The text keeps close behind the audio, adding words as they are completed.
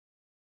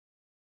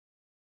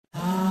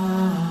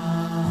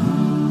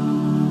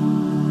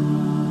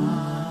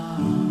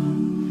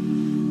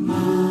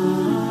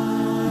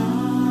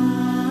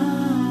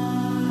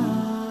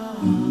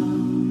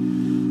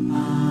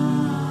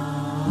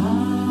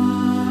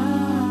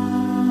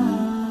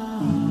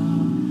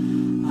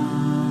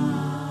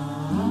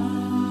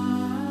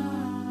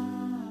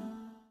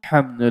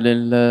الحمد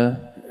لله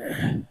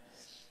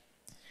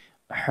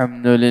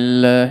الحمد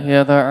لله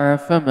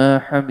يضعف ما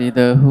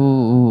حمده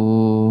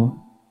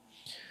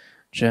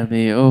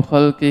جميع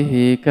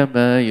خلقه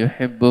كما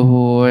يحبه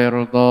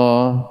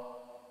ويرضاه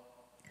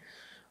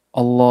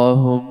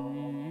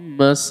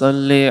اللهم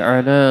صل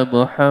على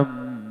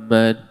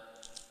محمد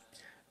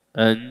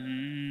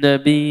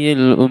النبي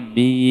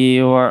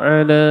الأمي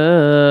وعلى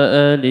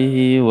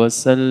آله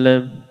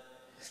وسلم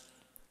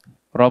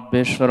رب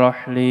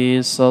اشرح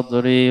لي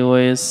صدري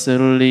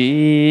ويسر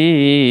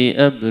لي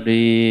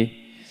أمري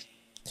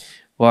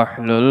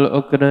واحلل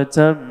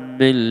عقدة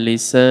من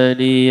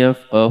لساني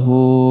يفقه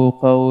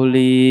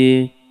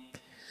قولي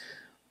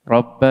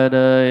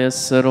ربنا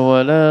يسر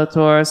ولا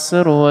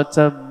تعسر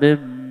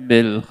وتمم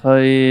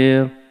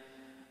بالخير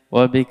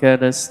وبك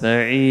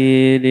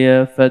نستعين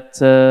يا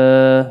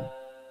فتاه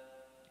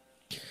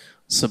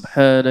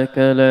سبحانك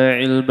لا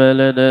علم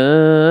لنا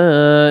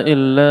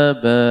إلا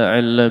ما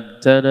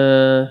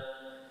علمتنا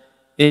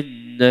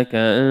إنك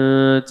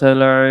أنت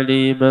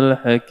العليم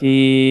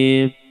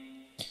الحكيم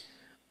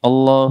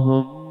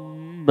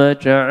اللهم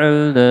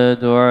اجعلنا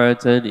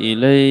دعاة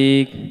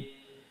إليك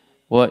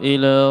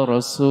وإلى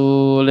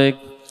رسولك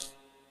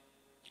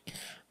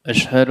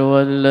أشهد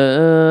أن لا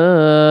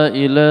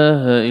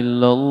إله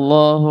إلا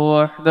الله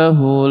وحده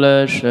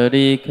لا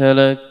شريك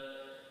لك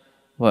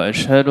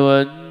وأشهد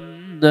أن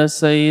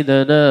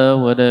سيدنا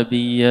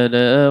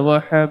ونبينا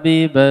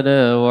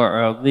وحبيبنا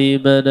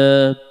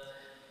وعظيمنا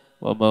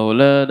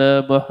ومولانا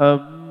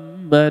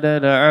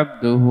محمدا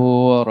عبده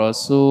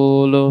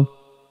ورسوله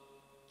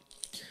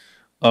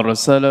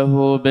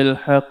أرسله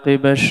بالحق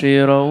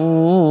بشيرا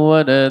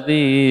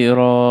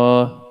ونذيرا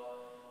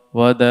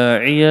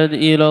وداعيا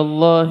إلى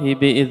الله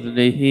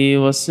بإذنه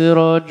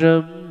وسراجا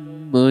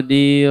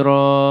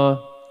منيرا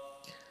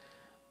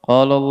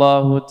قال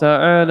الله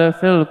تعالى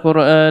في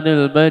القرآن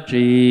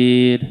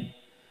المجيد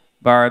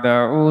بعد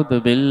أعوذ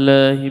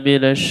بالله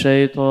من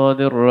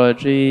الشيطان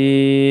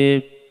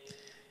الرجيم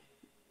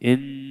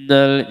إن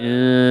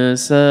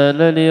الإنسان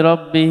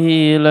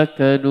لربه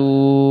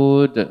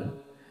لكنود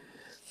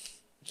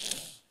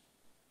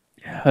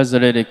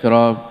Hazrat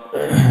Ikram,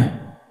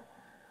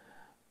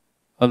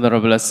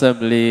 Honorable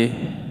Assembly,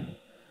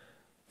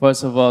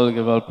 first of all,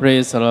 give all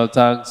praise and all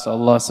thanks to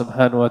Allah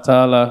subhanahu wa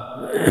ta'ala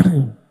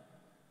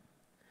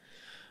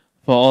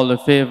for all the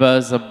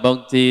favors and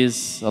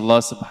bounties Allah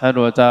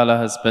subhanahu wa ta'ala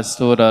has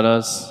bestowed on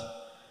us.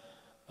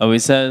 And we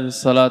send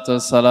salatu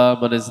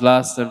salam on his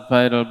last and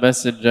final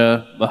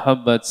messenger,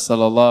 Muhammad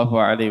sallallahu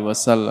alayhi wa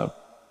sallam.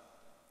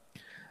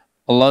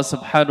 Allah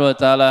subhanahu wa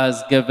ta'ala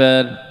has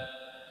given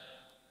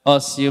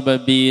us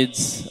human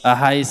beings a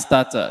high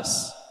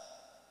status.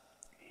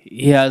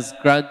 He has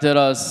granted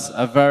us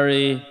a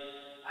very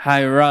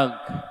high rank.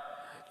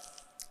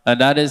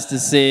 And that is to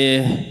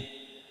say,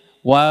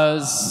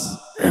 whilst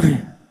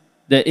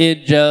the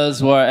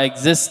angels were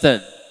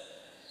existent,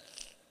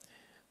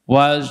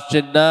 whilst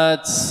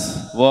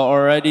Jannats were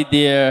already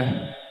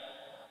there,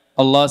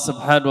 Allah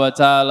subhanahu wa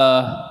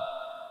ta'ala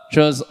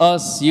chose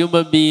us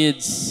human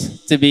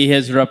beings to be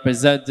His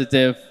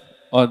representative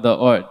on the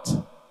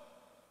earth.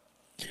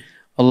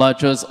 Allah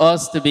chose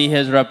us to be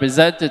His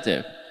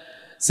representative.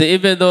 So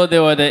even though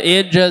there were the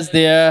angels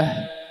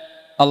there,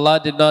 Allah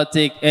did not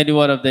take any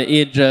one of the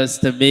angels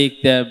to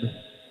make them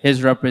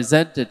His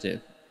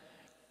representative.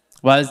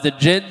 Whilst the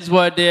jinns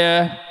were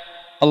there,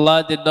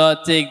 Allah did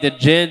not take the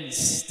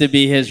jinns to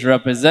be His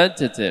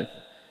representative.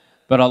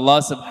 But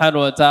Allah subhanahu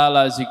wa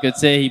ta'ala, as you could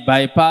say, He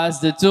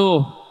bypassed the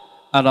two.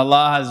 And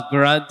Allah has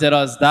granted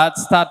us that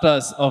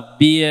status of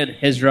being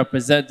His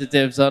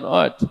representatives on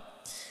earth.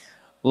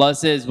 Allah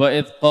says,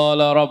 وَإِذْ قَالَ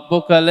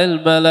رَبُّكَ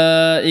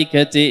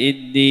لِلْمَلَائِكَةِ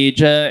إِنِّي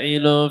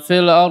جَاعِلٌ فِي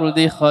الْأَرْضِ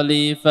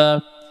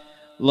خَلِيفَةً.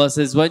 Allah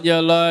says, when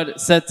your Lord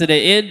said to the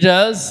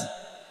angels,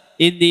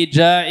 إِنِّي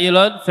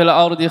جَاعِلٌ فِي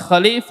الْأَرْضِ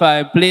خَلِيفَةً,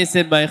 I'm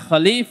placing my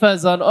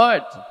khalifas on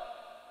earth.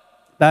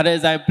 That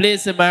is, I'm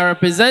placing my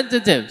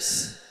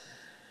representatives.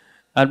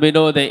 And we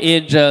know the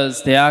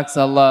angels, they ask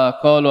Allah,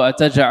 قَالُوا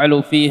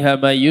أَتَجْعَلُ فِيهَا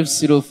مَا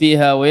يُفْسِدُ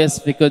فِيهَا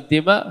وَيَسْفِكُ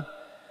الدِّمَاءَ.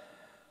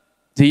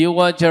 Do you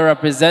want your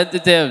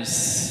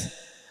representatives?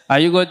 Are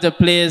you going to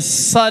place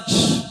such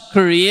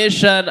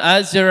creation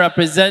as your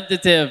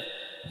representative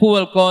who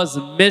will cause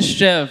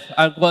mischief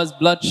and cause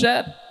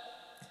bloodshed?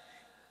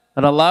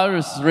 And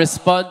Allah's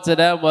response to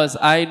them was,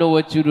 I know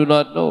what you do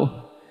not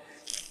know.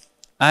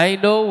 I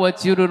know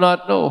what you do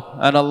not know.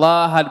 And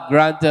Allah had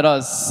granted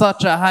us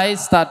such a high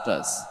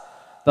status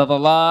that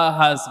Allah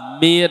has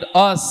made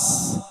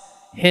us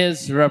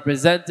His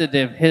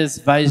representative, His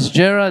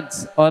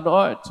vicegerent on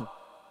earth.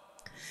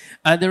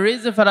 And the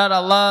reason for that,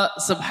 Allah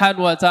subhanahu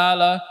wa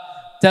ta'ala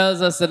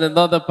tells us in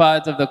another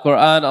part of the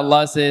Quran,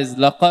 Allah says,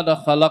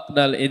 لَقَدْ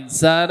خَلَقْنَا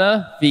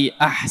الْإِنسَانَ فِي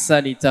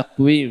أَحْسَنِ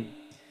تَقْوِيمٍ.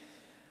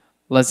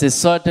 Allah says,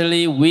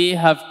 certainly we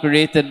have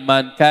created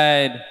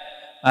mankind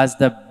as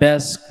the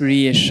best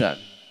creation.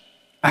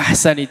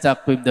 أَحْسَنِ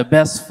تَقْوِيمٍ, the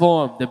best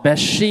form, the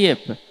best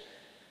shape.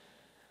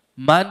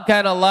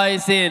 Mankind, Allah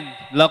is saying,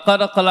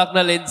 لَقَدْ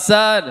خَلَقْنَا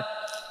الْإِنسَانَ.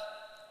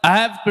 I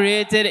have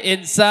created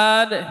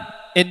insan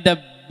in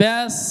the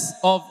best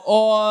of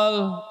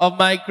all of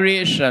my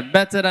creation,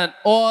 better than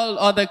all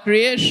other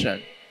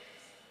creation.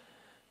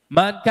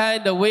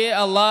 Mankind, the way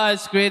Allah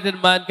has created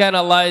mankind,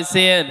 Allah is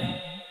saying,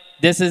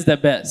 this is the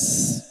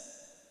best.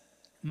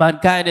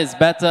 Mankind is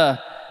better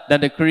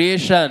than the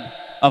creation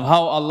of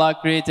how Allah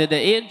created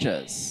the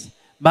angels.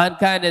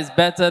 Mankind is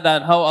better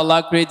than how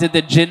Allah created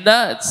the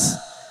jinnats.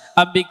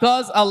 And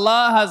because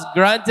Allah has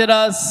granted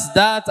us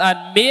that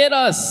and made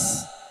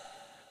us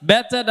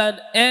better than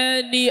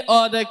any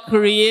other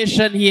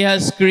creation He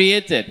has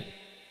created,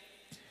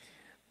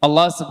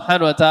 Allah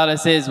subhanahu wa ta'ala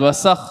says,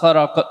 وَسَخَّرَ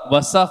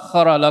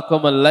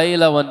لَكُمُ اللَّيْلَ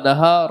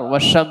وَالنَّهَارَ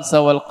وَالشَّمْسَ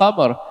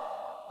وَالْقَمَرَ.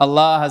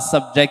 Allah has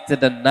subjected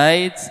the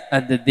night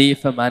and the day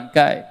for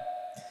mankind.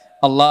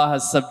 Allah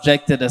has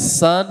subjected the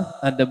sun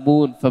and the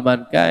moon for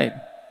mankind.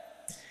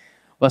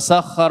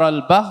 وَسَخَّرَ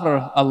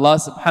الْبَحْرَ. Allah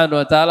subhanahu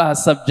wa ta'ala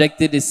has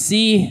subjected the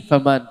sea for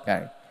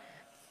mankind.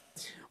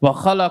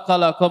 وَخَلَقَ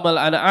لَكُمُ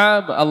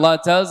الْأَنْعَامَ. Allah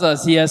tells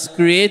us He has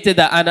created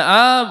the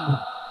an'am,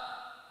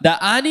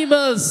 the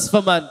animals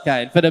for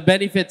mankind, for the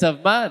benefit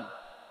of man.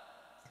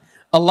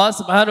 Allah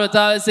subhanahu wa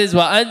ta'ala says,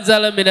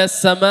 وَأَنزَلَ مِنَ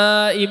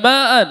السَّمَاءِ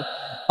مَاءً.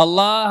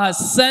 Allah has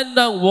sent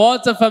down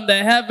water from the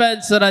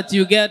heavens so that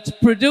you get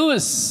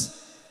produce.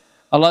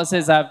 Allah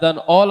says, I've done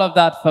all of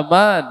that for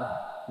man.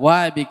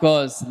 Why?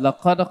 Because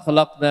لَقَدْ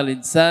خَلَقْنَا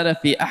الْإِنسَانَ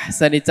فِي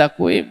أَحْسَنِ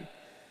تَقْوِيمٍ.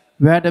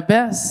 We are the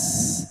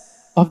best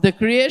of the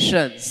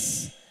creations.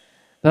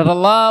 That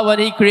Allah, when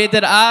He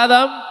created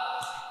Adam,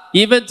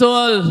 even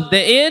told the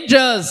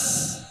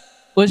angels,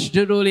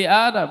 Usjudu li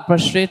Adam,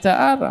 prostrate to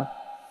Adam.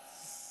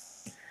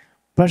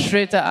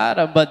 Prostrate to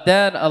Adam. But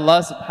then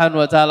Allah subhanahu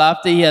wa ta'ala,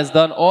 after He has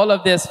done all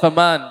of this for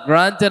man,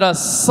 granted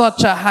us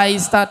such a high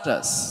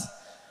status,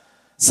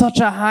 such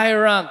a high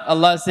rank,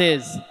 Allah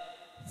says,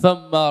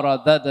 ثُمَّ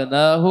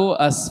رَدَدْنَاهُ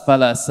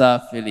أَسْفَلَ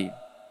سَافِلِينَ.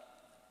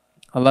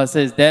 Allah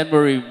says, then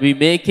we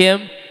make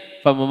him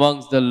from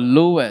amongst the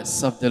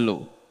lowest of the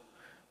low.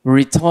 We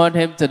return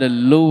him to the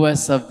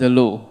lowest of the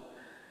low.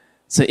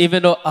 So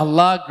even though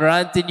Allah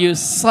granted you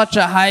such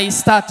a high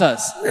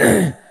status,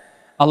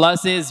 Allah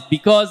says,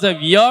 because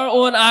of your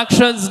own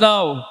actions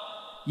now,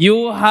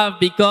 you have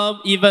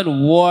become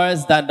even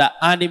worse than the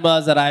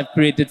animals that I've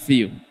created for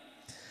you.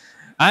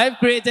 I've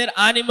created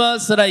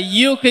animals so that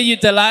you can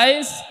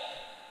utilize.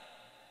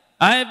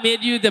 I have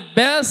made you the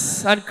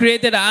best and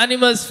created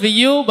animals for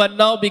you, but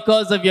now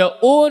because of your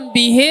own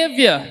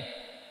behavior,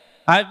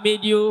 I've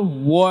made you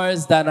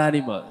worse than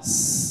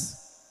animals.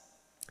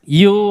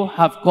 You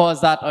have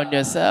caused that on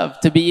yourself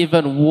to be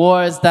even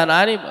worse than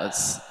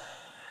animals.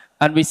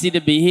 And we see the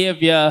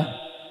behavior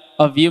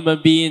of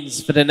human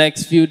beings for the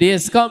next few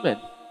days coming.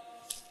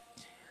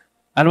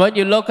 And when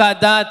you look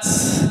at that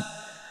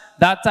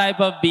type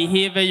of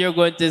behavior, you're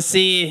going to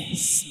see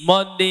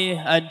Monday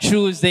and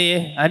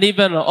Tuesday and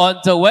even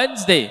on to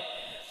Wednesday.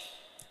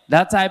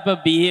 That type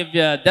of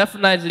behavior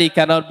definitely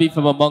cannot be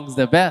from amongst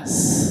the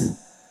best.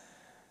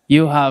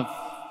 Human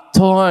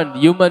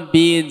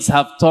beings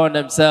have torn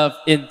themselves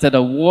into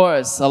the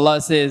worst.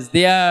 Allah says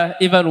they are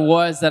even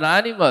worse than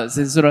animals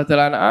in Surah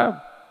Al-An'am.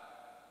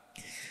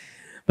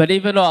 But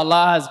even though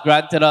Allah has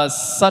granted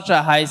us such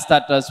a high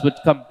status when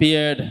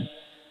compared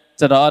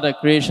to the other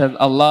creation,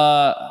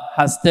 Allah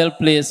has still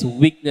placed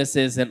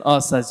weaknesses in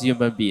us as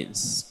human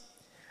beings.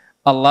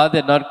 Allah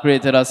did not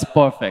create us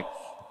perfect.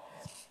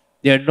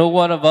 There are no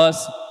one of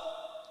us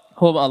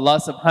whom Allah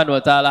subhanahu wa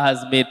ta'ala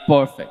has made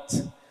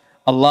perfect.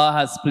 Allah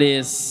has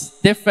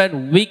placed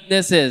different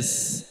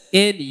weaknesses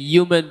in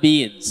human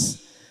beings.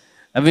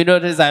 And we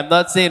notice I'm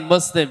not saying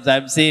Muslims,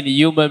 I'm saying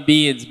human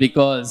beings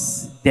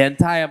because the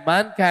entire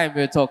mankind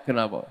we're talking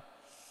about.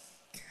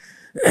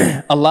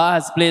 Allah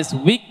has placed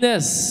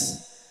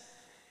weakness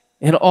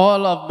in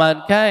all of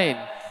mankind.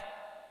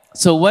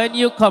 So when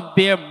you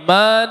compare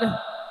man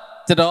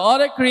to the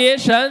other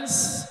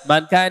creations,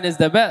 mankind is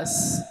the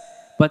best.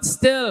 But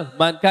still,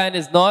 mankind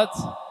is not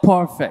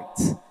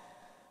perfect.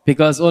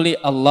 Because only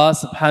Allah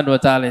subhanahu wa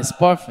ta'ala is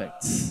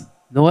perfect.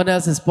 No one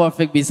else is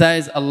perfect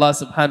besides Allah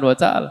subhanahu wa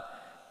ta'ala.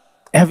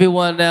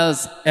 Everyone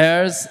else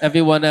errs,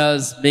 everyone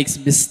else makes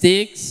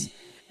mistakes,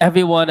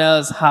 everyone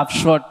else have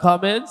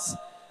shortcomings.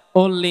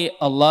 Only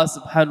Allah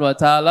subhanahu wa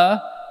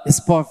ta'ala is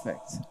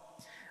perfect.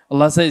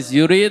 Allah says,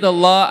 يُرِيدُ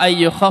اللَّهَ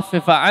أَن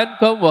يُخَفِّفَ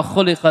عَنْكُمْ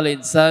وَخُلِقَ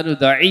الْإِنسَانُ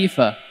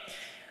ضَعِيفًا.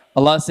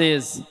 Allah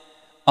says,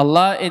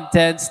 Allah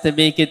intends to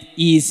make it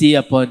easy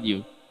upon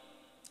you.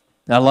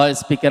 Allah is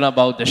speaking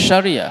about the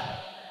Sharia,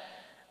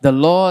 the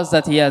laws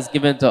that He has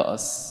given to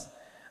us.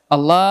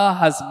 Allah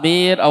has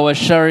made our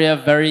Sharia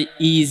very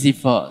easy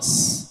for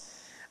us.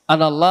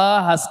 And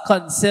Allah has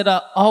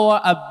considered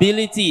our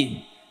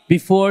ability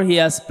before He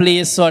has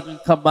placed certain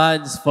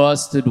commands for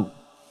us to do.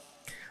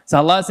 So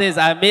Allah says,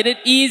 I made it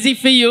easy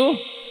for you.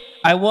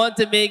 I want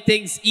to make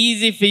things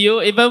easy for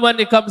you. Even when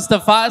it comes to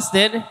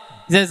fasting,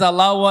 He says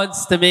Allah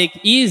wants to make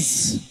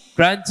ease,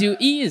 grant you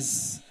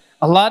ease.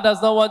 Allah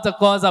does not want to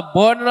cause a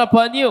burden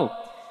upon you.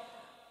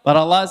 But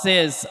Allah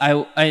says,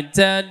 I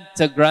intend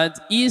to grant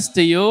ease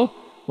to you.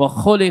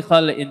 وَخُلِقَ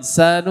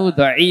الْإِنسَانُ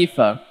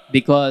ضَعِيفًا.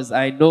 Because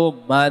I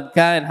know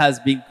mankind has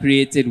been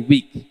created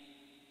weak.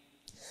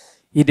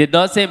 He did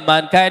not say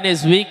mankind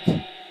is weak.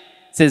 He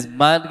says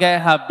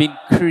mankind have been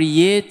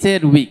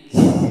created weak.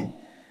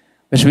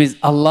 Which means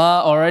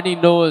Allah already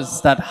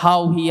knows that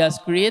how He has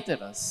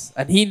created us.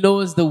 And He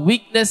knows the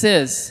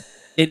weaknesses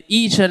in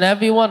each and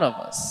every one of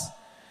us.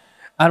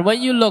 And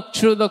when you look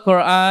through the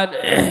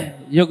Quran,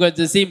 you're going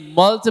to see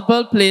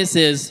multiple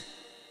places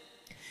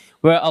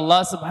where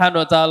Allah subhanahu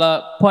wa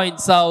ta'ala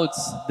points out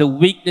the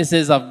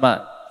weaknesses of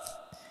man.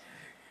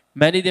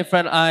 Many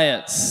different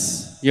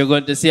ayats. You're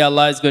going to see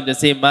Allah is going to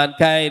say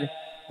mankind,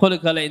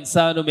 خُلِقَ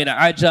الْإِنسَانُ مِنْ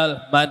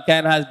عَجَلٍ,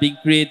 mankind has been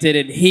created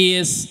in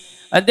haste.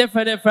 And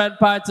different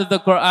parts of the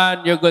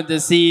Quran, you're going to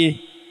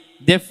see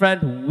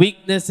different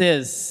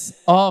weaknesses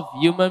of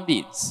human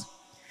beings.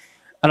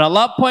 And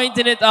Allah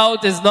pointing it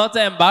out is not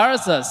to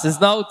embarrass us, is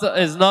not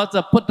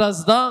to put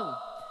us down.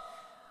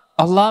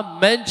 Allah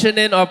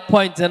mentioning or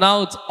pointing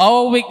out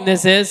our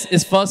weaknesses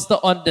is for us to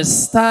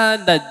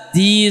understand that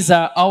these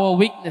are our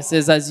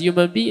weaknesses as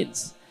human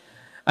beings.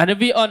 And if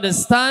we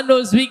understand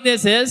those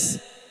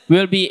weaknesses,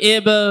 we'll be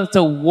able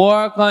to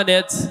work on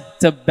it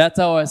to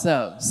better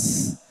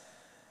ourselves,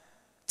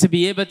 to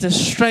be able to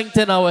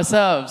strengthen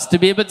ourselves, to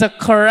be able to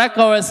correct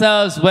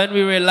ourselves when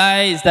we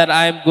realize that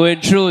I'm going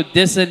through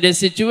this and this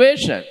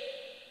situation.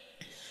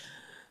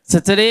 So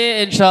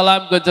today,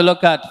 inshallah, I'm going to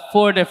look at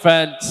 4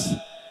 different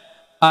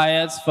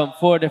ayats from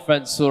 4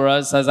 different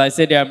surahs. As I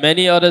said, there are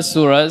many other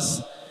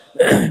surahs,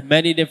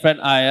 many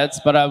different ayats,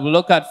 but I will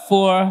look at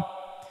 4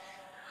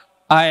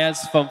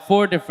 ayats from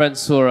 4 different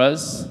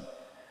surahs.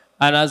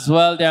 And as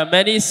well, there are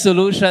many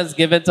solutions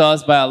given to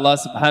us by Allah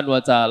subhanahu wa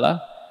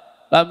ta'ala.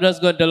 I'm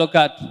just going to look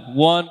at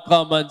one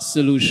common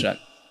solution.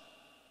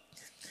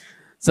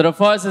 So the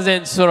first is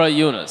in Surah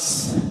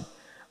Yunus.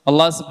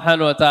 Allah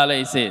subhanahu wa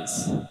ta'ala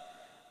says,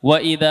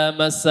 وَإِذَا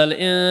مَسَّ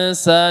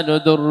الْإِنسَانُ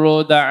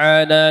ضُرٌّ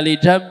دَعَانَا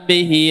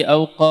لِجَنبِهِ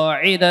أَوْ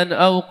قَاعِدًا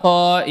أَوْ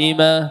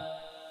قَائِمًا.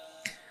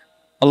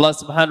 Allah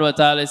subhanahu wa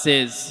ta'ala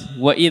says,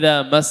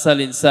 وَإِذَا مَسَّ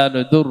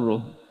الْإِنسَانُ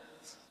ضُرٌّ,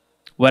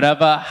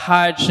 whatever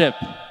hardship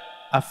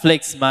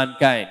afflicts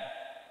mankind.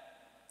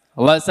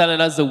 Allah is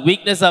telling us the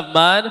weakness of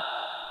man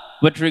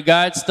with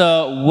regards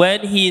to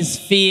when he is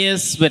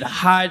faced with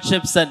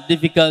hardships and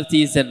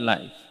difficulties in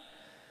life.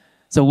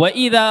 So,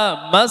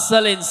 وَإِذَا مَسَّ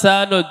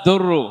الْإِنسَانُ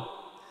ضُرٌّ,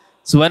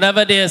 so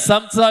whenever there is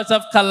some sort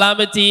of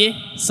calamity,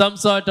 some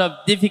sort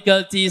of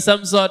difficulty,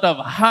 some sort of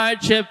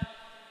hardship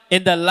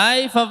in the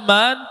life of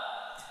man,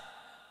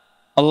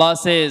 Allah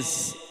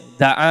says,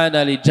 دَعَانَ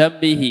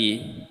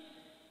لِجَنبِهِ,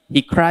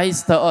 He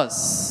cries to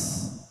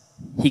us.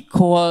 He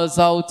calls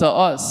out to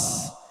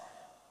us.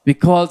 We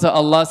call to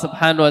Allah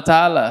subhanahu wa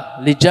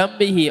ta'ala,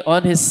 لِجَنبِهِ,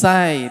 on His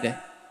side.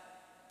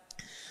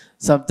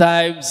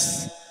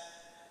 Sometimes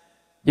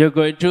you're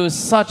going through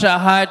such a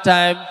hard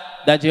time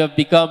that you have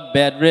become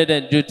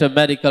bedridden due to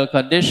medical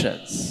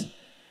conditions.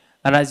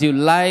 And as you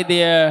lie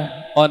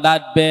there on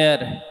that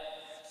bed,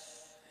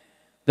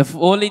 the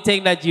only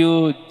thing that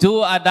you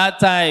do at that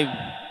time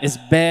is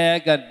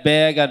beg and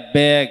beg and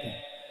beg.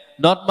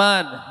 Not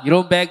man. You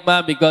don't beg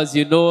man because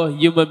you know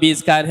human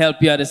beings can't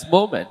help you at this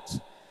moment.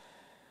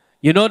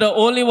 You know the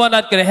only one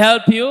that can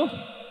help you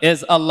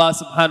is Allah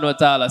subhanahu wa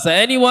ta'ala. So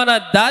anyone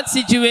at that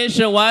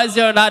situation, whilst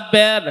you're on that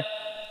bed,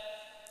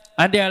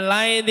 and they're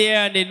lying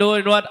there and they know,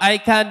 you know what, I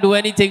can't do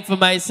anything for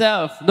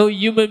myself. No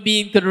human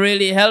being could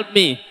really help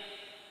me.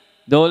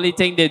 The only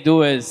thing they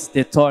do is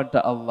they turn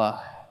to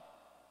Allah.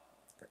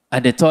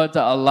 And they turn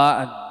to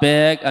Allah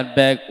and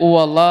beg, oh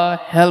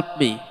Allah, help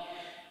me.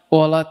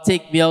 Oh Allah,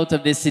 take me out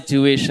of this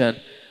situation.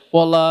 Oh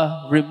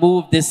Allah,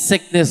 remove this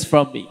sickness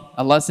from me.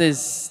 Allah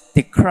says,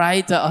 they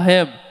cry to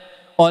Him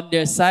on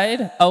their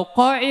side, أو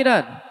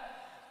قاعدا,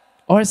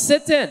 or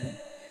sitting.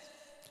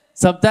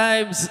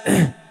 Sometimes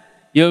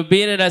you've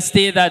been in a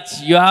state that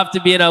you have to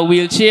be in a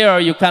wheelchair or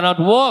you cannot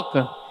walk.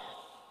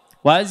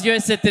 Whilst you're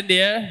sitting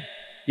there,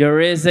 you're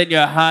raising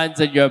your hands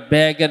and you're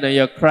begging and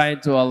you're crying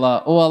to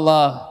Allah, oh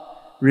Allah,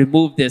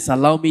 remove this,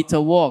 allow me to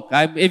walk.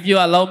 If you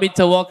allow me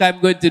to walk, I'm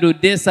going to do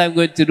this, I'm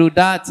going to do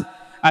that.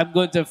 I'm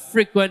going to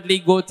frequently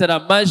go to the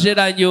masjid,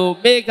 and you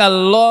make a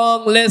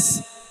long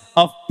list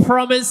of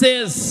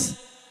promises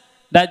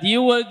that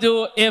you will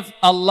do if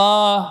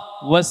Allah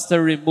was to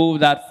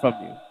remove that from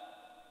you.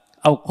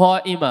 أو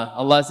قائمة,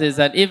 Allah says,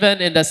 and even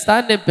in the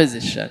standing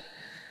position,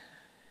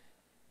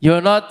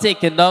 you're not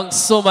taken down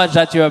so much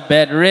that you're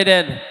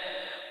bedridden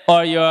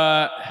or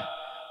you're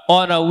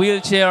on a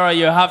wheelchair or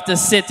you have to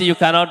sit, you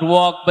cannot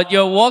walk, but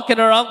you're walking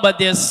around, but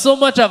there's so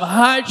much of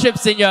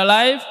hardships in your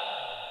life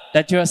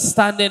that you're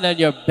standing and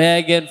you're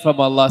begging from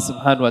Allah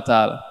subhanahu wa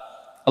ta'ala.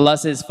 Allah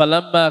says,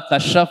 فَلَمَّا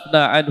كَشَفْنَا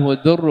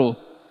عَنْهُ دُرُّ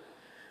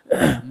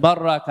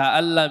مَرَّ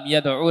كَأَلَّمْ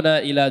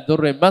يَدْعُونَا إِلَى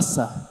دُرٍّ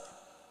مَسَّهُ.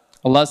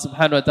 Allah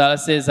subhanahu wa ta'ala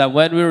says that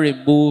when we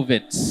remove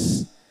it,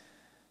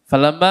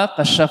 فَلَمَّا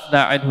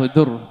كَشَفْنَا عَنْهُ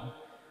دُرُّ,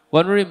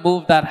 when we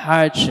remove that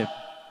hardship,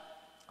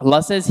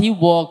 Allah says He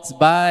walks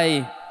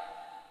by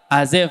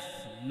as if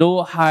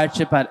no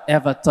hardship had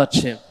ever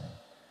touched Him.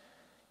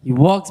 He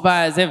walks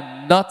by as if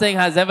nothing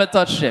has ever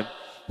touched Him.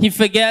 He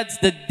forgets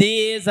the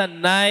days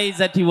and nights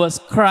that he was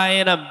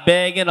crying and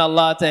begging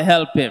Allah to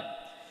help him.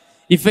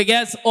 He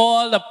forgets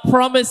all the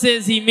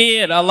promises he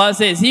made. Allah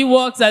says he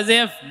walks as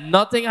if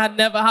nothing had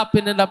never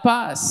happened in the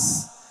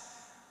past.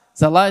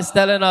 So Allah is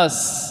telling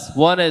us,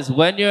 one is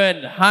when you're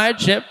in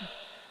hardship,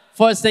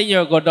 first thing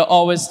you're going to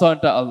always turn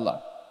to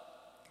Allah.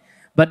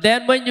 But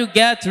then when you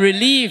get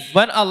relief,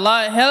 when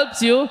Allah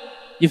helps you,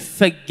 you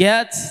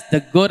forget the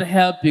good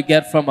help you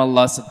get from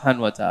Allah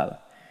subhanahu wa ta'ala.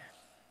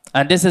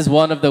 And this is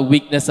one of the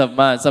weaknesses of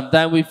man.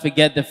 Sometimes we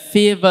forget the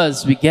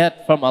favors we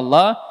get from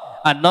Allah.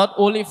 And not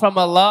only from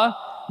Allah,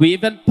 we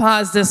even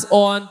pass this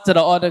on to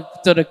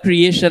the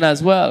creation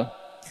as well.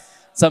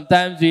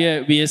 Sometimes we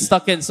are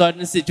stuck in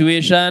certain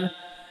situation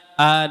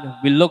and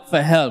we look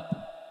for help.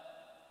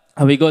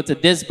 And we go to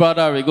this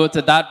brother, we go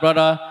to that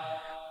brother,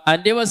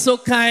 and they were so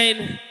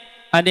kind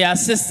and they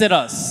assisted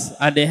us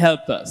and they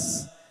helped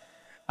us.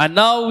 And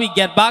now we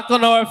get back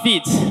on our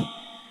feet.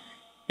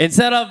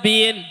 Instead of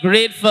being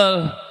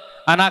grateful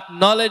and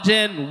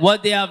acknowledging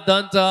what they have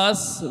done to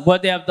us,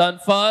 what they have done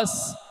for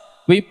us,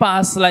 we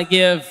pass like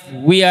if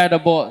we are the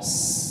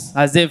boss.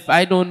 As if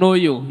I don't know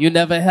you, you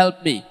never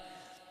helped me.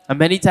 And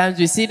many times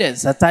we see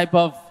this, a type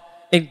of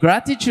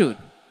ingratitude.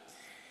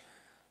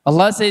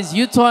 Allah says,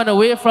 you turn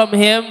away from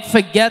Him,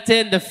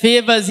 forgetting the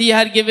favors He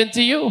had given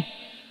to you.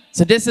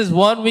 So this is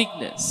one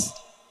weakness.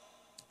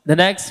 The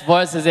next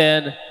verse is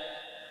in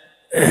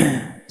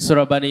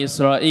Surah Bani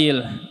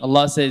Israel.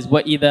 Allah says,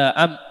 وَإِذَا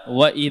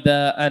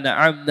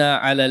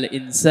أَنْعَمْنَا عَلَى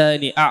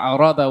الْإِنسَانِ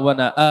أَعْرَضَ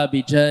وَنَأَى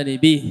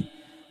بِجَانِبِهِ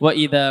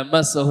وَإِذَا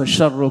مَسَّهُ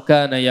الشَّرُّ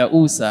كَانَ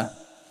يَئُوسًا.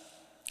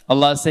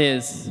 Allah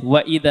says,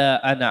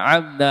 وَإِذَا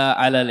أَنْعَمْنَا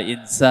عَلَى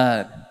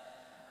الْإِنسَانِ.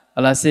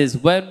 Allah says,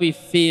 when we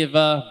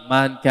favor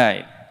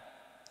mankind.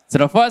 So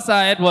the first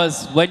ayat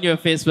was when you're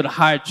faced with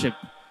hardship.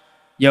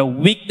 Your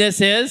weakness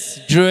is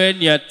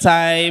during your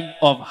time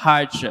of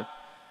hardship.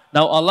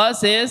 Now Allah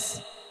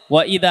says,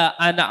 وَإِذَا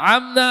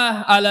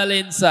أَنْعَمْنَا عَلَى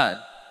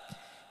الْإِنسَانِ.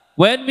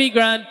 When we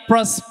grant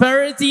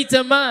prosperity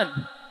to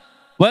man,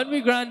 when we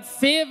grant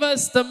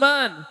favors to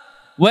man,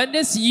 when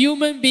this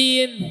human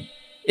being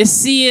is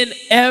seeing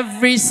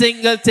every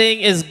single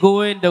thing is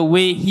going the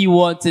way he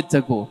wants it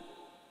to go.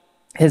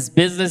 His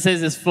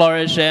businesses is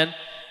flourishing,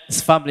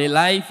 his family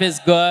life is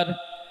good.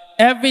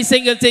 Every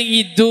single thing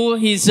he do,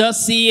 he's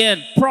just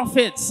seeing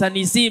profits and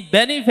he's seeing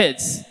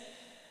benefits.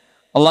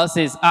 Allah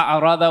says,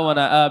 أَعْرَضَ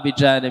وَنَأَى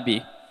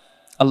بِجَانِبِهِ.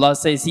 Allah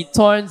says, He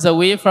turns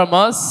away from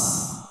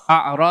us,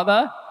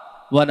 أَعْرَضَ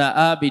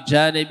وَنَأَى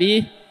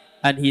بِجَانِبِهِ,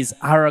 and he's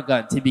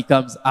arrogant. He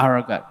becomes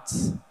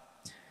arrogant.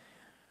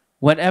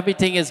 When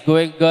everything is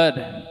going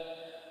good,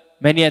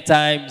 many a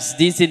times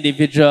these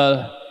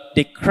individuals,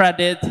 they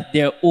credit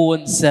their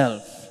own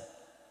self.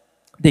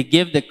 They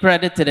give the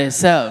credit to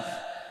themselves.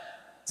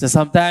 So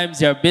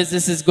sometimes your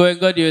business is going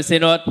good, you say,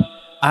 "No,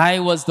 I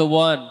was the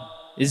one.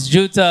 It's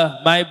due to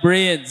my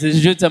brains.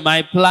 It's due to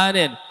my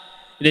planning.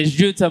 It is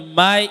due to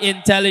my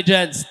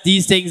intelligence.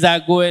 These things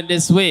are going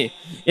this way.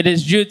 It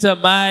is due to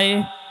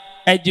my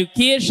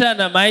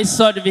education and my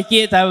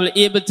certificate. I will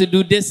be able to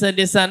do this and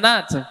this and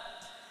that."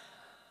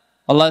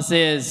 Allah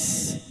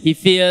says he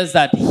feels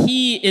that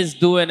he is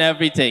doing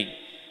everything,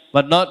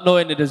 but not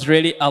knowing it is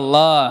really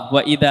Allah.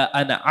 وَإِذَا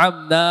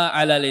أَنْعَمْنَا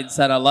عَلَى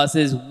الْإِنسَانِ. Allah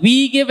says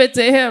we give it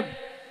to him.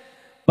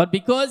 But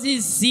because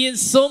he's seeing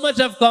so much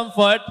of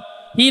comfort,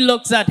 he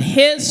looks at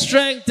his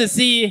strength to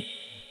see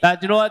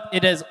that, you know what,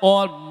 it is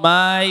all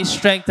my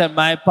strength and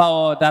my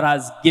power that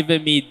has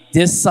given me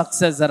this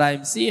success that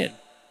I'm seeing.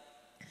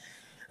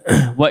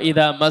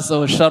 وَإِذَا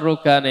مَسَّهُ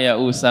الشَّرُّ كَانَ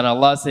يَئُوسًا. And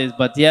Allah says,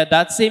 but yeah,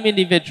 that same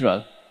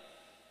individual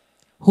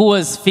who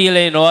was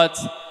feeling what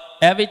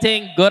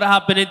everything good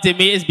happening to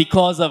me is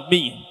because of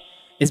me.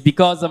 It's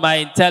because of my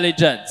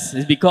intelligence.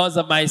 It's because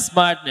of my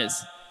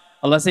smartness.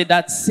 Allah said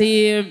that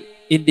same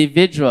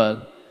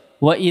individual,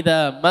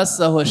 وَإِذَا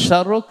مَسَّهُ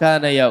الشَّرُّ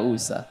كَانَ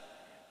يَئُوسًا.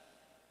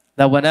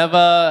 That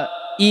whenever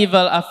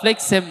evil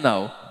afflicts him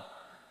now,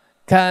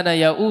 كَانَ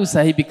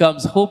يَئُوسًا, he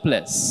becomes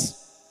hopeless.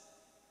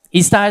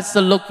 He starts to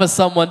look for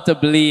someone to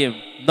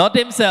blame, not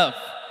himself.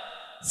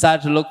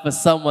 Starts to look for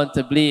someone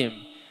to blame.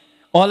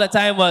 All the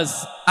time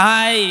was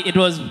it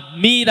was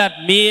me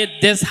that made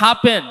this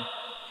happen.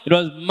 It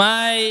was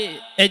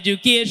my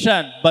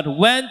education. But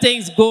when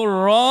things go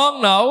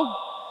wrong now,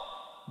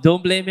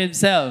 don't blame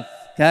himself.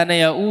 Kana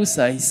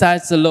ya'usa. He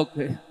starts to look,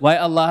 why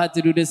Allah had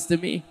to do this to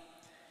me?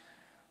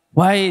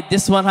 Why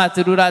this one had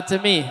to do that to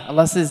me?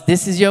 Allah says,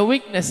 this is your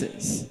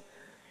weaknesses.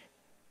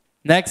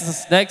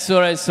 Next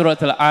surah is Surah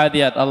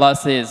Al-Adiyat. Allah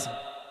says,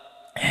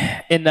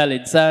 Inna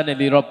al-insana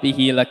li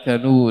rabbihi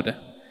lakanud.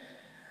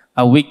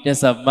 A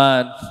weakness of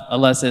man.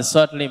 Allah says,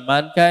 certainly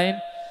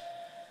mankind.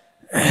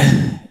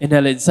 Inna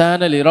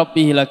al-insana li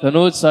rabbihi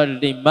lakanud.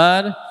 Certainly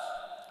man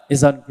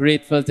is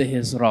ungrateful to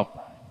his Rabb.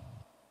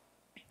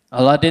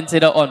 Allah didn't say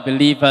that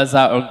unbelievers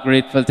are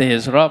ungrateful to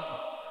his Rabb.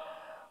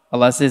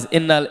 Allah says,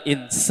 Inna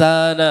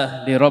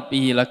al-insana li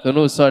rabbihi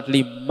lakanud.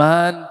 Certainly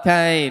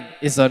mankind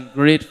is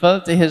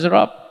ungrateful to his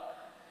Rabb.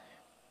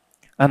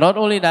 And not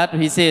only that,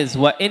 he says,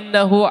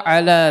 وَإِنَّهُ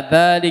عَلَى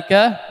ذَلِكَ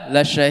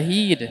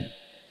لَشَهِيدٌ.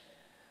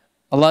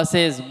 Allah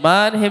says,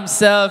 man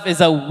himself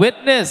is a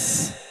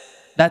witness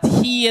that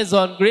he is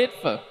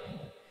ungrateful.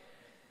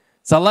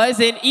 So Allah is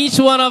saying each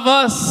one of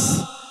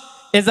us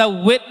is a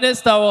witness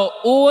to our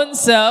own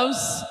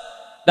selves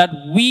that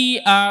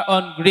we are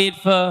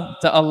ungrateful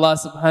to Allah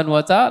subhanahu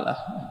wa ta'ala.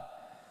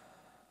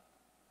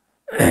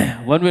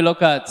 When we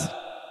look at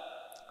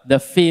the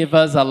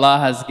favors Allah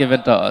has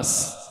given to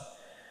us,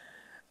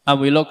 and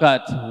we look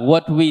at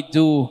what we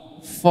do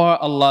for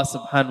Allah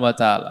subhanahu wa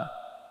ta'ala,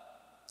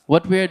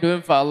 what we are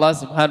doing for Allah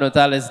subhanahu wa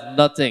ta'ala is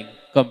nothing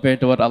compared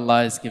to what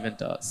Allah has given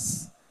to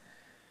us.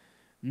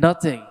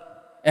 Nothing.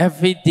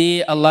 Every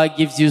day Allah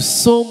gives you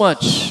so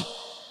much.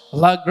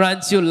 Allah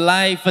grants you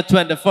life for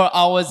 24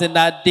 hours in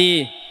that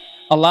day.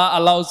 Allah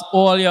allows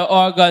all your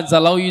organs,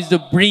 allow you to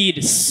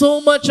breathe.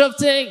 So much of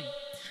things.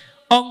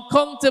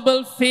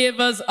 Uncountable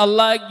favors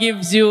Allah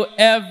gives you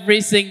every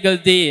single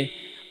day.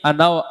 And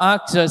now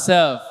ask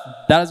yourself,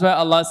 that's why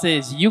Allah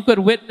says, you could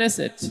witness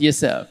it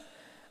yourself.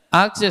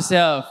 Ask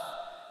yourself,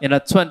 in a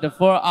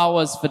 24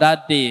 hours for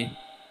that day,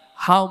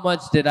 how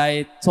much did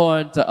I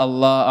turn to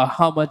Allah, or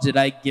how much did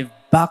I give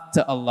back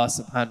to Allah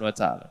subhanahu wa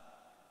ta'ala?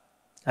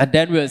 And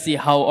then we'll see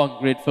how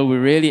ungrateful we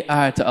really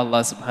are to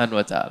Allah subhanahu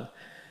wa ta'ala.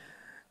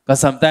 Because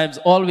sometimes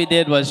all we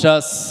did was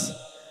just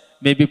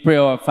maybe pray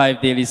our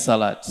 5 daily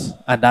salat,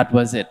 and that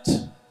was it.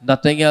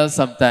 Nothing else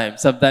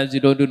sometimes. Sometimes we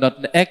don't do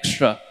nothing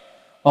extra.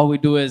 All we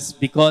do is,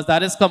 because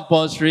that is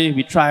compulsory,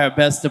 we try our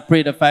best to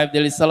pray the 5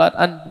 daily salat,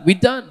 and we're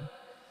done.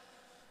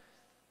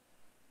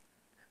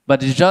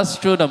 But it's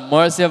just through the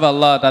mercy of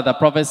Allah that the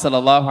Prophet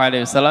sallallahu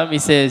alaihi wasallam, he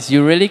says,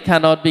 you really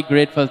cannot be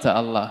grateful to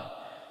Allah.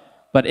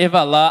 But if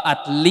Allah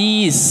at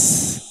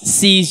least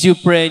sees you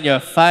praying your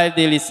 5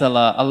 daily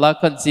salah, Allah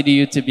consider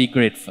you to be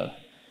grateful.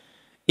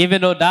 Even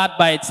though that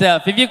by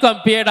itself, if you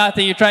compare that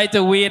and you try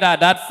to weigh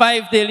that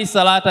 5 daily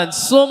salat and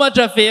so much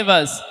of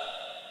favors,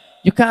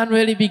 you can't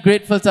really be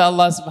grateful to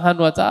Allah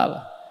subhanahu wa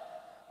ta'ala.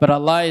 But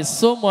Allah is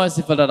so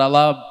merciful that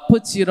Allah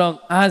puts you down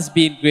as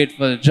being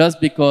grateful just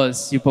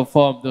because you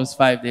perform those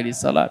 5 daily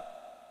salat.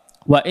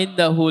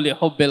 وَإِنَّهُ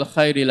لِحُبِّ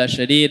الْخَيْرِ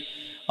لَشَدِيدٌ.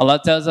 Allah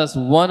tells us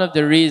one of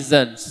the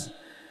reasons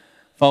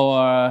for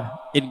our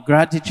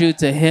ingratitude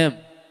to Him,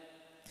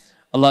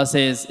 Allah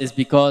says, is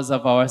because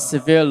of our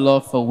severe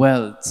love for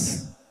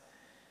wealth.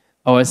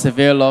 Our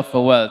severe love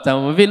for wealth.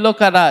 And when we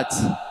look at that,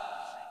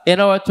 in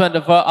our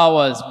 24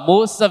 hours,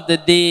 most of the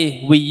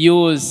day we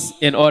use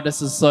in order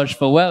to search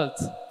for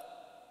wealth.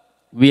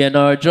 We are in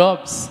our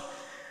jobs.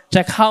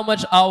 Check how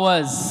much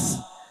hours.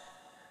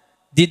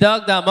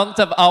 Deduct the amount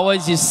of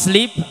hours you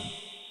sleep.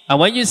 And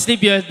when you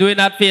sleep, you're doing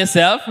that for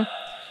yourself.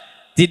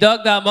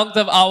 Deduct the amount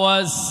of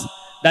hours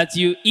that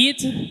you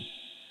eat.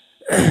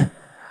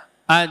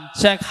 And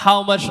check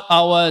how much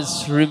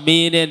hours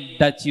remaining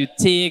that you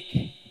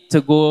take to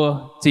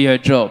go to your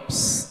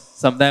jobs.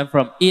 Sometimes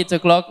from 8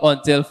 o'clock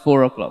until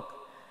 4 o'clock.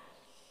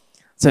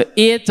 So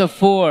 8 to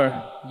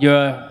 4,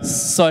 you're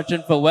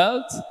searching for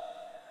wealth.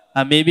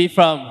 And maybe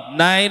from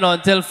 9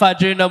 until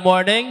Fajr in the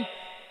morning,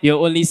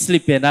 you're only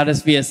sleeping. That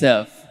is for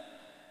yourself.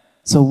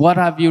 So what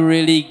have you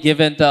really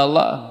given to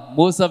Allah?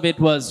 Most of it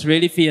was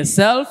really for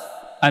yourself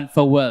and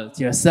for wealth.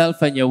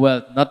 Yourself and your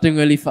wealth. Nothing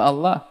really for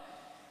Allah.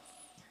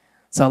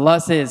 So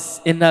Allah says,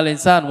 Innal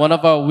insan, one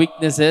of our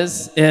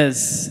weaknesses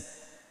is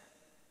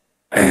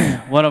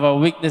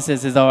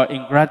our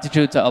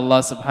ingratitude to Allah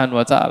subhanahu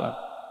wa ta'ala.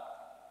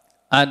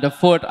 And the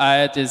fourth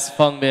ayat is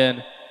found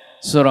in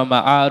Surah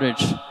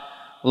Ma'arij.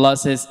 Allah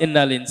says,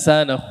 Innal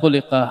insana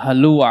khuliqa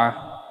halu'a.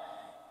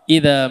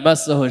 Idha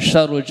massahu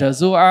sharru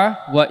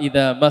jazu'a wa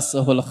idha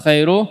massahu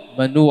al-khayru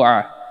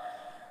manu'a.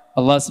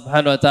 Allah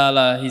subhanahu wa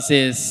ta'ala, He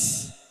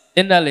says,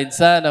 Innal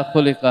insana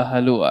khuliqa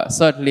halu'a.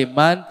 Certainly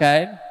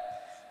mankind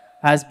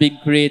has been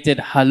created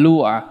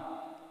halu'a.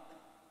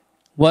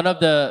 One of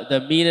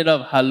the meaning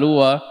of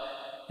halu'a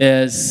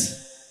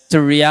is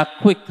to react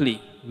quickly.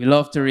 We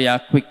love to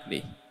react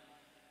quickly.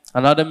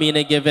 Another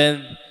meaning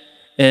given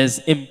is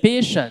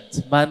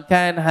impatient.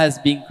 Mankind has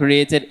been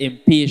created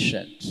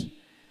impatient.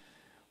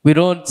 We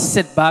don't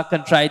sit back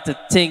and try to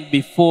think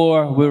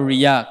before we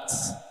react.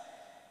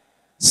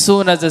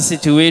 Soon as a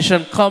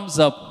situation comes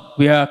up,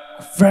 we are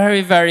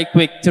very, very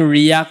quick to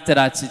react to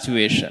that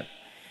situation.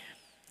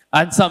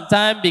 And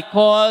sometimes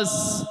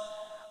because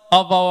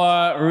of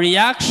our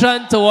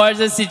reaction towards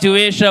the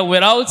situation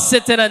without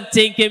sitting and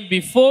thinking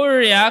before we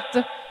react,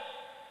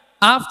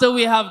 after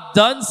we have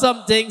done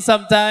something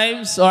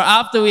sometimes, or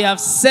after we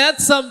have said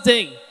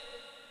something,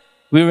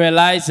 we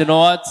realize, you know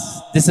what,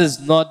 this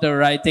is not the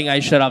right thing I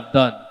should have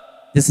done.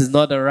 This is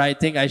not the right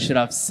thing I should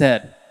have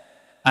said.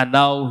 And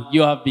now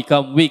you have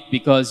become weak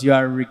because you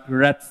are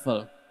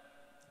regretful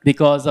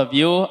because of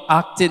you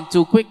acting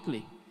too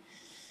quickly.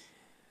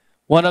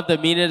 One of the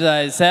meanings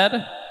I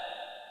said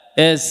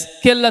is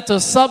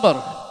qillatu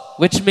sabr,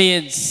 which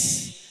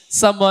means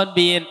someone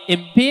being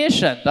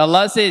impatient.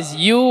 Allah says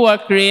you were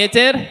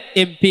created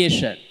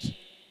impatient.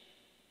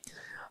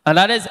 And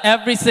that is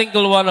every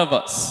single one of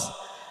us.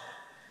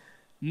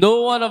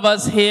 No one of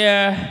us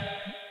here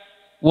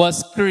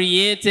was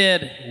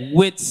created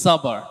with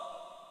sabr.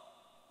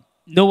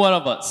 No one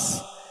of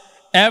us.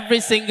 Every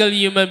single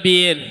human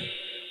being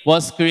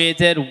was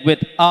created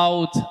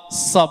without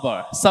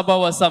sabr. Sabr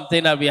was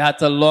something that we had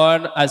to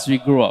learn as we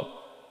grew up.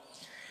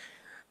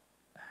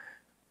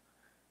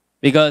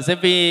 Because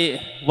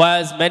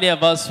whilst many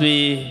of us,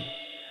 we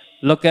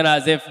looking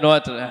as if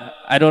not,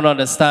 I don't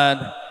understand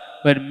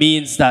what it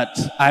means that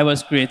I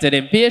was created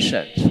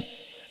impatient.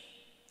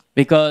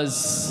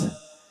 Because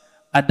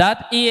at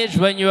that age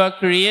when you are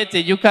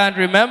created, you can't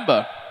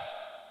remember.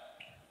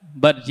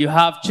 But you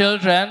have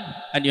children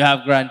and you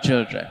have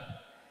grandchildren.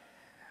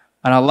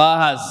 And Allah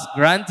has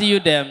granted you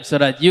them so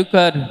that you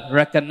could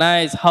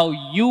recognize how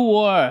you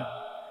were.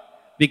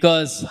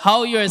 Because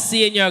how you're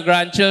seeing your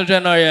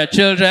grandchildren or your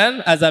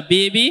children as a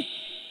baby,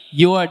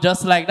 you are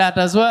just like that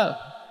as well.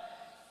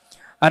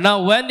 And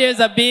now when there's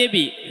a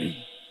baby,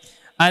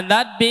 and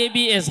that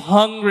baby is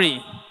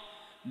hungry,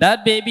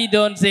 that baby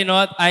don't say, you know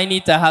what, I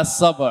need to have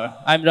sabr.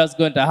 I'm just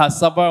going to have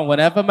sabr, and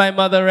whenever my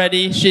mother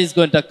ready, she's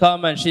going to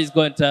come and she's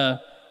going to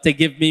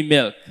give me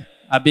milk.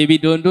 A baby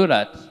don't do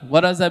that.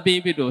 What does a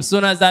baby do? As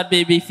soon as that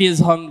baby feels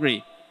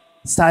hungry,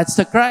 starts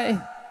to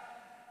cry.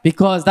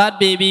 Because that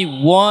baby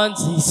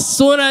wants, as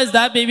soon as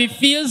that baby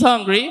feels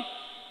hungry,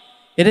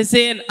 it is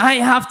saying, I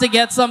have to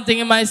get something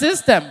in my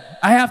system.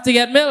 I have to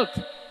get milk.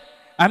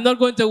 I'm not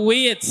going to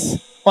wait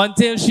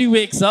until she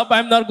wakes up.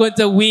 I'm not going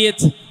to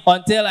wait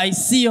until I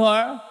see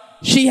her.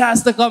 She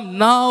has to come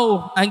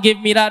now and give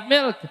me that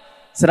milk.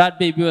 So that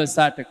baby will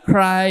start to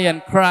cry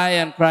and cry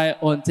and cry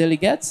until he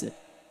gets it.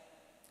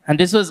 And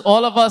this was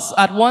all of us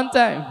at one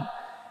time.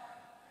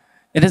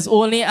 It is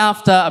only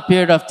after a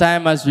period of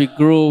time as we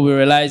grow, we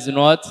realize, you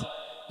know what?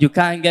 You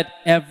can't get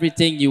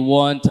everything you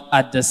want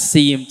at the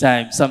same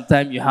time.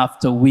 Sometimes you have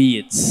to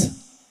wait.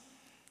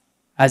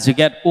 As you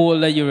get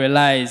older, you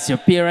realize your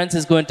parents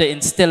is going to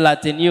instill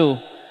that in you.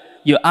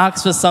 You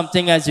ask for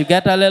something, as you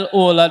get a little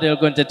older, they're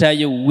going to tell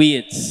you,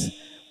 wait.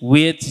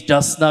 Wait,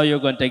 just now you're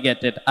going to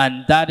get it.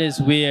 And that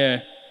is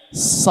where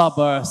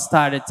sabr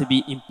started to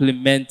be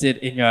implemented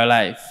in your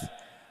life.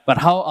 But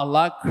how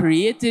Allah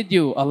created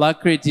you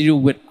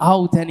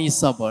without any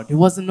sabr. There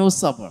wasn't no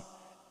sabr.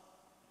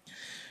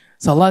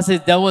 So Allah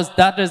says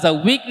that is a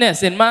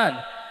weakness in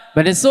man.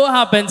 But it so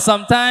happens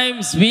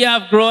sometimes we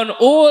have grown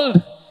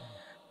old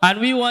and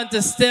we want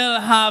to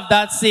still have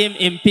that same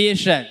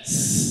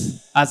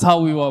impatience as how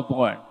we were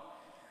born.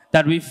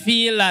 That we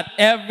feel that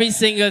every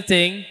single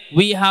thing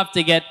we have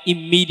to get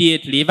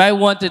immediately. If I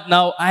want it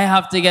now, I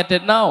have to get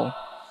it now.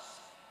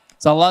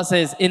 So Allah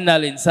says,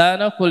 Innal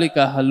insana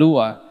khuliqa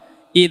halua.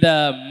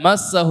 Ida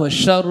massahu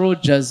sharru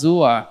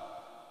jazua.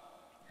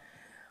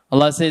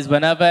 Allah says,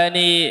 whenever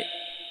any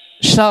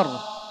shar,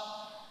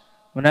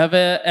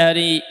 whenever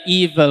any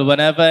evil,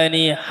 whenever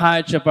any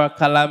hardship or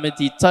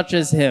calamity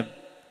touches him,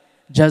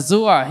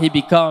 jazua, he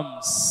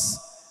becomes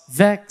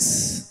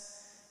vexed.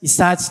 He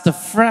starts to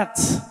fret.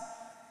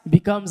 He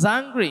becomes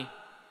angry.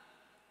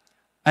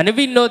 And if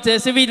we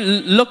notice, if we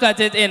look at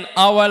it in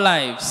our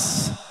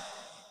lives,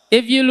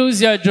 if you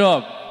lose your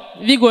job,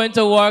 if you go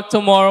into work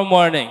tomorrow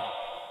morning,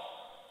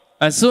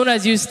 as soon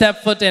as you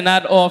step foot in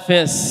that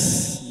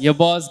office, your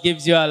boss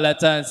gives you a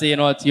letter and says, you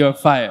know what, you're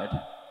fired.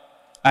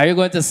 Are you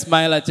going to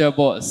smile at your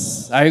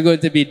boss? Are you going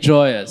to be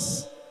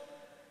joyous?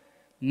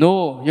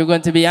 No, you're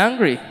going to be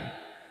angry.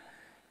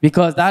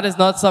 Because that is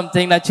not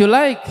something that you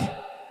like.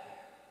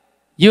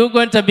 You're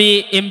going to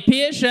be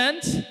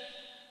impatient.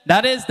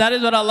 That is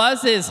what Allah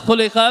says.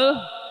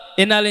 Khuliqal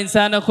innal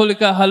insana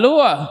khuliqa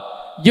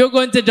halua. You're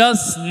going to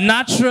just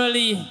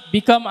naturally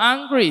become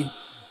angry.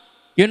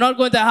 You're not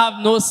going to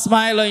have no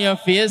smile on your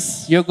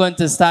face. You're going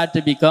to start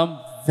to become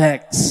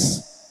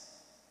vexed.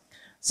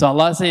 So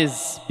Allah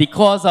says,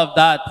 because of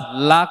that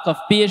lack of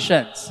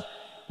patience,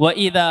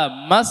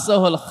 وَإِذَا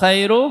مَسَّهُ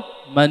الْخَيْرُ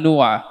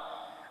مَنُوعًا.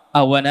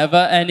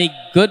 Whenever any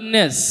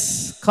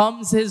goodness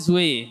comes his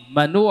way,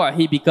 manua,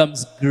 he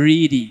becomes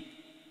greedy.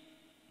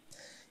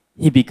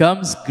 He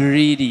becomes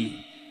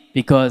greedy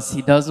because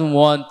he doesn't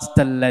want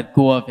to let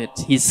go of it.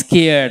 He's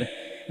scared.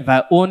 If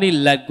I only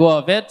let go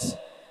of it,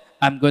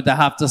 I'm going to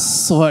have to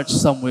search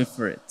somewhere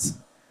for it.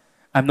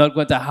 I'm not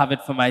going to have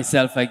it for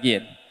myself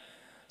again.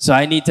 So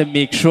I need to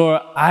make sure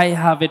I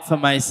have it for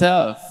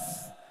myself.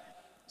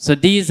 So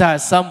these are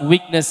some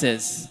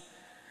weaknesses.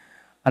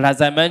 And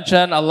as I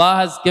mentioned, Allah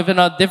has given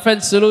out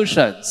different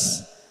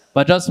solutions.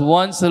 But just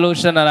one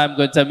solution that I'm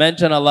going to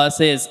mention, Allah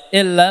says,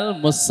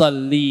 Illal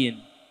Musallin.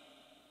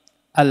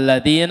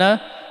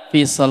 Alladina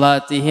fi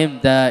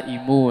salatihim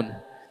da'imun.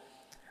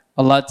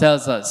 Allah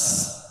tells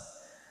us,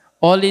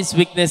 all these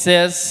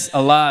weaknesses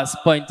Allah has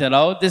pointed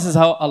out. This is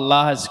how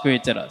Allah has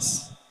created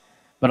us.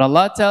 But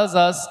Allah tells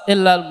us,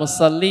 Illal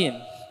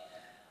Musallin.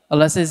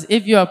 Allah says,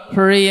 if you are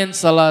praying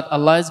salat,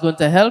 Allah is going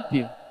to help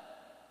you.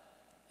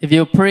 If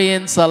you're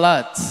praying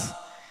salat,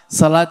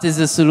 salat is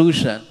the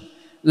solution.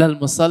 Lal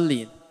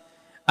Musallin.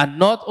 And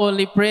not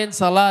only praying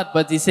salat,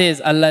 but he says,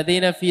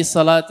 Alladina fi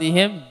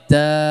salatihim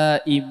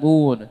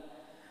da'imun.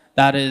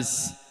 That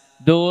is,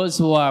 those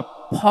who are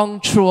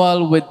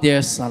punctual with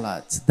their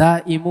salat.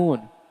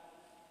 Da'imun.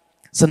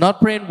 So not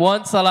praying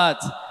one salat.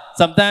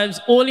 Sometimes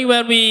only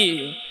when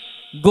we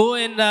go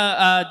in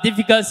a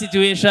difficult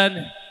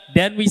situation,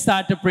 Then we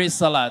start to pray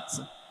salat.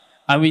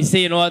 And we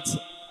say, you know what?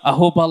 I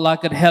hope Allah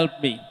could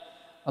help me.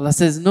 Allah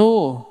says,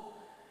 no.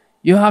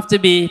 You have to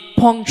be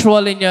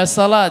punctual in your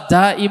salat.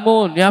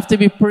 Da'imun. You have to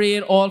be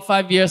praying all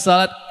 5 years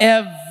salat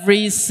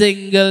every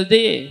single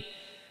day.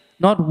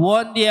 Not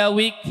 1 day a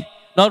week,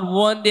 not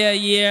 1 day a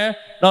year,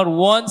 not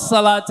 1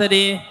 salat a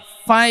day,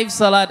 5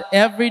 salat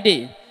every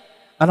day.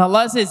 And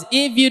Allah says,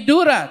 if you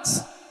do that,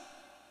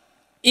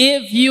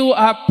 if you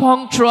are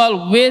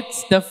punctual with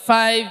the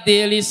 5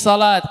 daily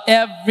salat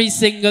every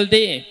single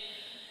day,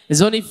 it's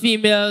only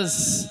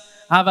females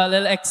have a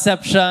little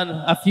exception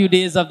a few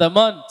days of the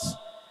month.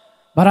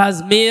 But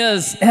as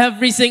males,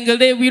 every single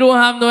day, we don't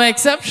have no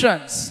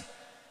exceptions.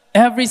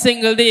 Every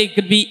single day, it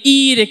could be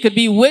Eid, it could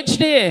be which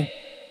day.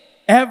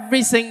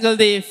 Every single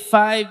day,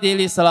 5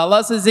 daily salah.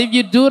 Allah says, if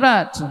you do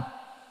that,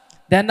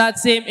 then that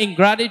same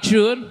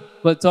ingratitude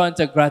will turn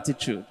to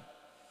gratitude.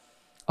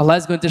 Allah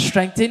is going to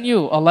strengthen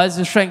you. Allah is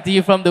going to strengthen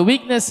you from the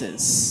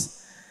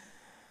weaknesses.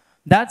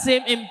 That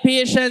same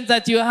impatience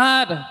that you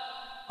had,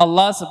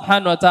 Allah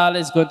subhanahu wa ta'ala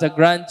is going to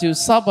grant you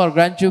sabr,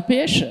 grant you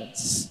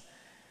patience.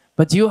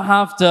 But you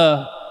have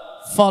to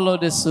follow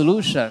the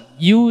solution,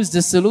 use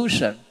the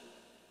solution.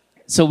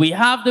 So we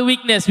have the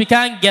weakness. We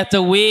can't get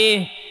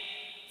away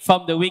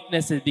from the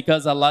weaknesses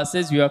because Allah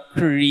says you are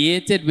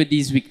created with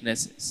these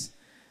weaknesses.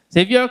 So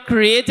if you're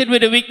created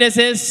with the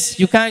weaknesses,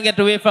 you can't get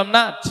away from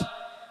that.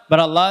 But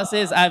Allah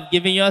says, I've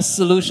given you a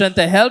solution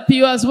to help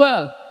you as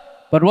well.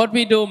 But what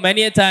we do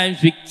many a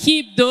times, we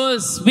keep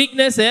those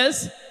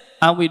weaknesses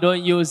and we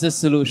don't use the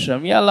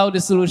solution. We allow the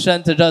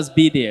solution to just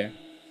be there.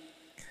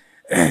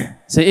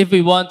 So if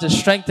we want to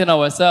strengthen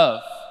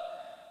ourselves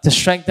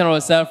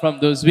from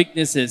those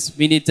weaknesses,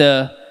 we need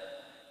to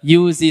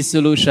use the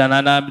solution.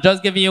 And I'm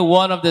just giving you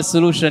one of the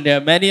solutions. There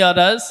are many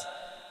others,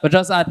 but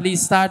just at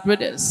least start with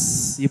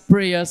this. You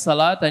pray your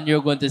salat and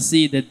you're going to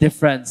see the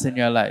difference in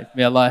your life.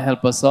 May Allah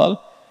help us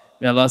all.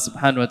 May Allah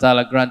subhanahu wa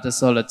ta'ala grant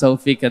us all the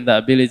tawfiq and the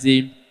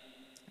ability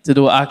to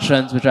do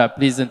actions which are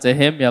pleasing to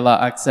Him. May Allah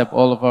accept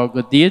all of our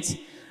good deeds.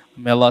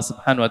 May Allah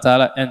subhanahu wa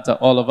ta'ala enter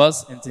all of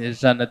us into His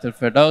Jannatul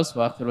Firdaus.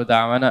 Wa akhiru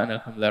da'wana and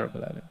alhamdulillah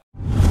rabbil alamin.